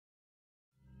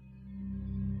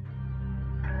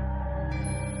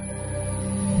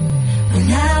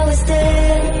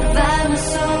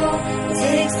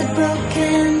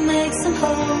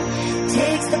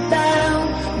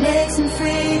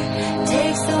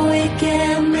weak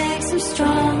and makes him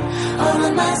strong. All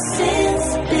of my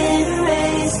sins have been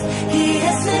erased. He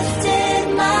has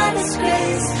lifted my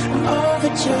disgrace. I'm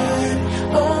overjoyed,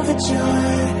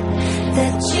 overjoyed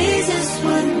that Jesus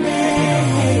would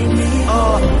make me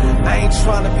whole. I ain't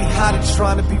trying to be hot, I'm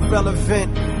trying to be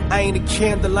relevant. I ain't a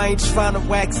candle, I ain't trying to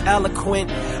wax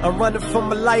eloquent. I'm running for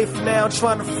my life now,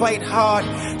 trying to fight hard.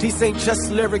 These ain't just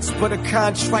lyrics, but a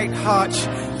contrite heart.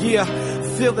 Yeah,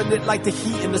 feeling it like the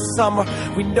heat in the summer.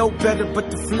 We know better, but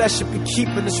the flesh should be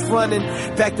keeping us running.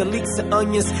 Back to leeks and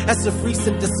onions, as of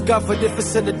recent discovered. If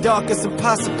it's in the dark, it's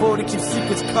impossible to keep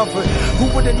secrets covered.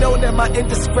 Who would've known that my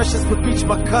indiscretions would reach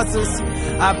my cousins?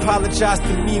 I apologize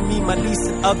to me, my niece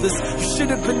and others. You should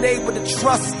have been able to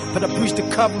trust, but I breached the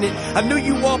covenant. I knew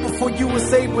you all before you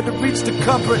was able to reach the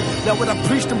cupboard. Now when I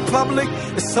preached in public,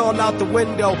 it's all out the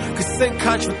window. Cause sin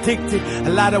contradicted a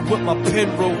lot of what my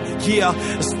pen wrote. Yeah,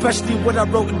 especially what I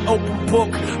wrote in open book.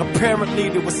 Apparently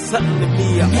there was something in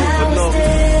me I overlooked. Now it's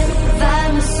dead,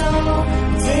 revive my soul.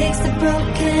 Takes the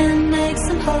broken, makes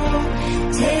them whole.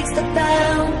 Takes the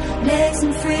bound, makes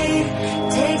them free.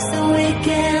 Takes the weak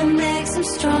and makes them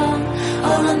strong.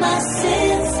 All of my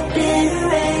sins have been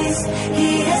erased.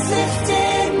 He has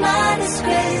lifted my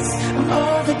disgrace. I'm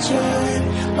overjoyed,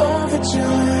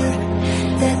 overjoyed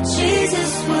that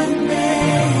Jesus would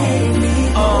make me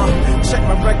whole. Check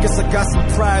my records, I got some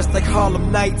prize like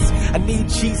Harlem Nights. I need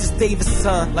Jesus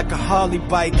Davidson like a Harley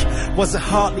bike. Wasn't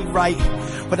hardly right,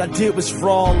 what I did was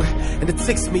wrong. And it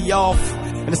ticks me off,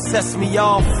 and it sets me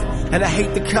off. And I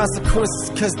hate the consequences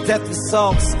cause death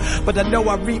results. But I know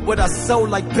I reap what I sow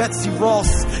like Betsy Ross.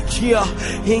 Yeah,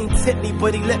 he ain't tip me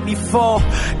but he let me fall.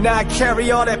 Now I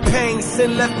carry all that pain,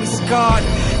 sin left me scarred.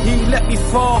 He let me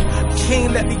fall, he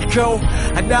ain't let me go.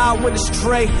 And now I went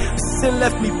astray, sin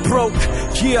left me broke.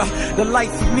 Yeah, the light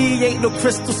for me ain't no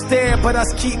crystal stair, but I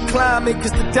keep climbing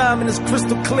cause the diamond is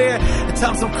crystal clear. At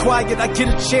times I'm quiet, I get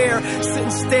a chair, sit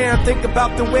and stare and think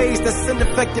about the ways that sin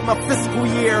affected my fiscal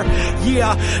year.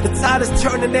 Yeah, the tide is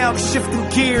turning now, I'm shifting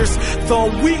gears. Though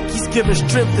I'm weak, he's giving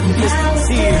strength in the midst of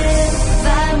tears.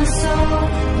 Revive my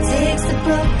soul. Takes the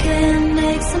broken,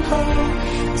 makes them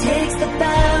whole. Takes the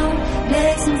bound,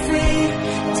 makes them free.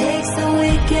 Takes the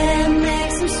weak and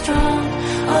makes them strong.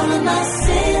 All of my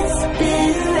sins have been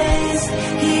erased.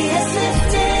 He has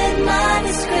lifted my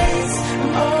disgrace.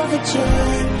 I'm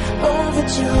overjoyed,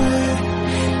 overjoyed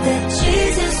that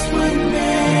Jesus would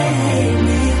make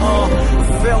me whole.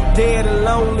 Felt dead and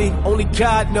lonely, only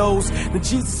God knows. Then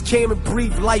Jesus came and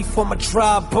breathed life on my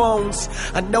dry bones.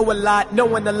 I know a lot,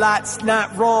 knowing a lot's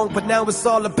not wrong, but now it's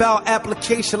all about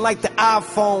application like the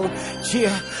iPhone.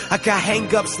 Yeah, I got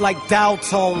hang-ups like dial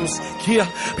tones. Yeah,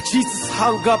 but Jesus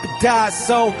hung up and died,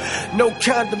 so no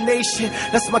condemnation,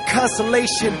 that's my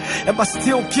consolation. Am I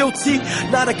still guilty?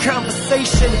 Not a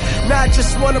conversation. Now I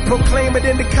just want to proclaim it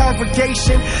in the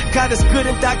congregation. God is good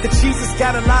and Dr. Jesus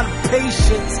got a lot of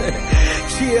patience.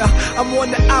 Yeah, I'm on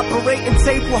the operating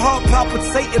table, heart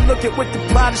palpitating, look at what the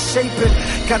plot is shaping.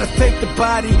 Gotta thank the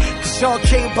body, cause y'all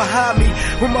came behind me.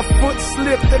 When my foot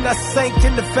slipped and I sank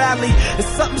in the valley. And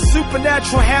something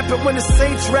supernatural happened when the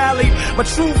saints rallied. My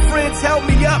true friends held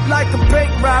me up like a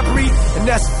bank robbery, and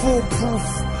that's foolproof.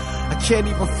 I can't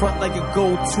even front like a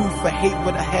gold tooth. I hate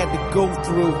what I had to go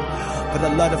through, but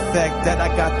I love the fact that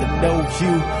I got to know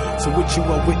you. So what you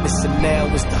are witnessing now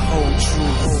is the whole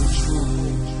truth.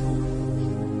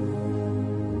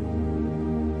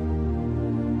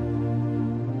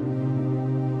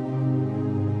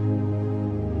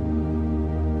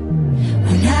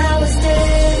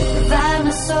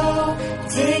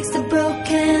 Takes the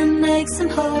broken, makes them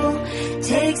whole.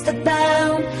 Takes the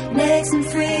bound, makes them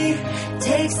free.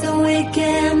 Takes the weak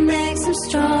and makes them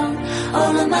strong.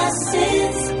 All of my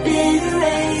sins have been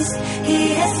erased. He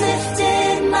has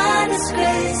lifted my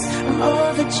disgrace. I'm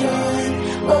overjoyed,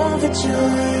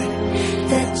 overjoyed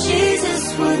that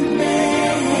Jesus would make